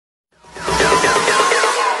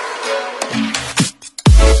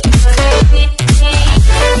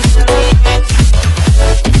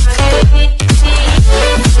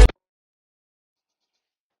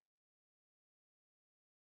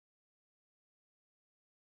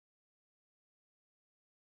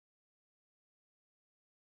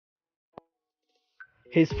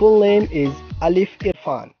His full name is Alieff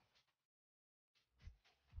Irfan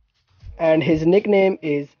and his nickname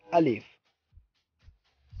is Alieff.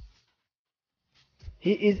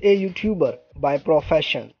 He is a YouTuber by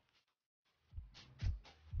profession.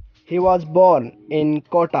 He was born in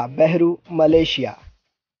Kota Bahru, Malaysia.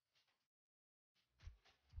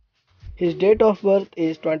 His date of birth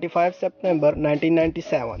is 25 September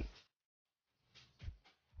 1997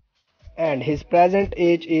 and his present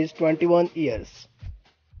age is 21 years.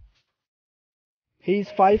 He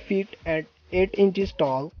is 5 feet and 8 inches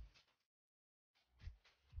tall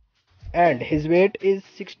and his weight is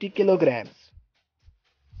 60 kilograms.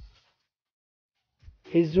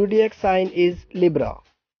 His zodiac sign is Libra.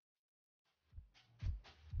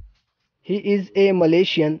 He is a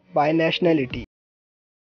Malaysian by nationality.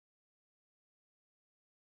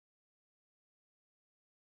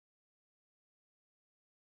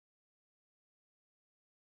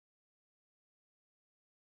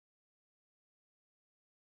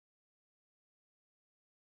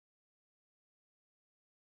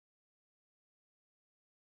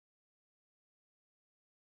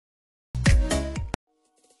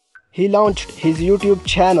 He launched his YouTube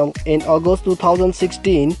channel in August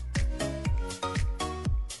 2016.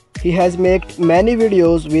 He has made many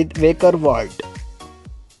videos with Waker World.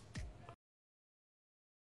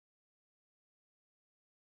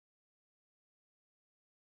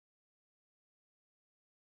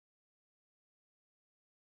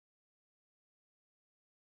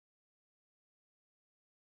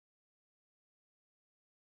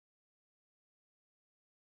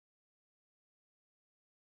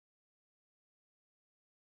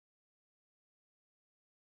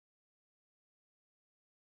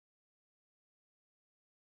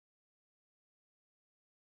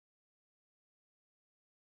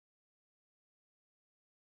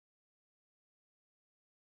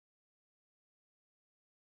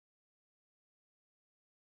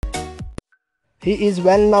 He is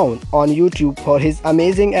well known on YouTube for his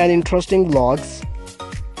amazing and interesting vlogs.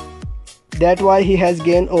 That's why he has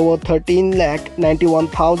gained over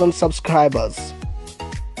 13,91,000 subscribers.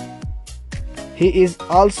 He is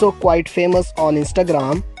also quite famous on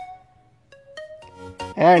Instagram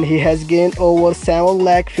and he has gained over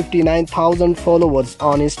 7,59,000 followers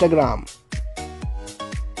on Instagram.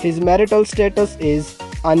 His marital status is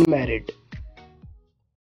unmarried.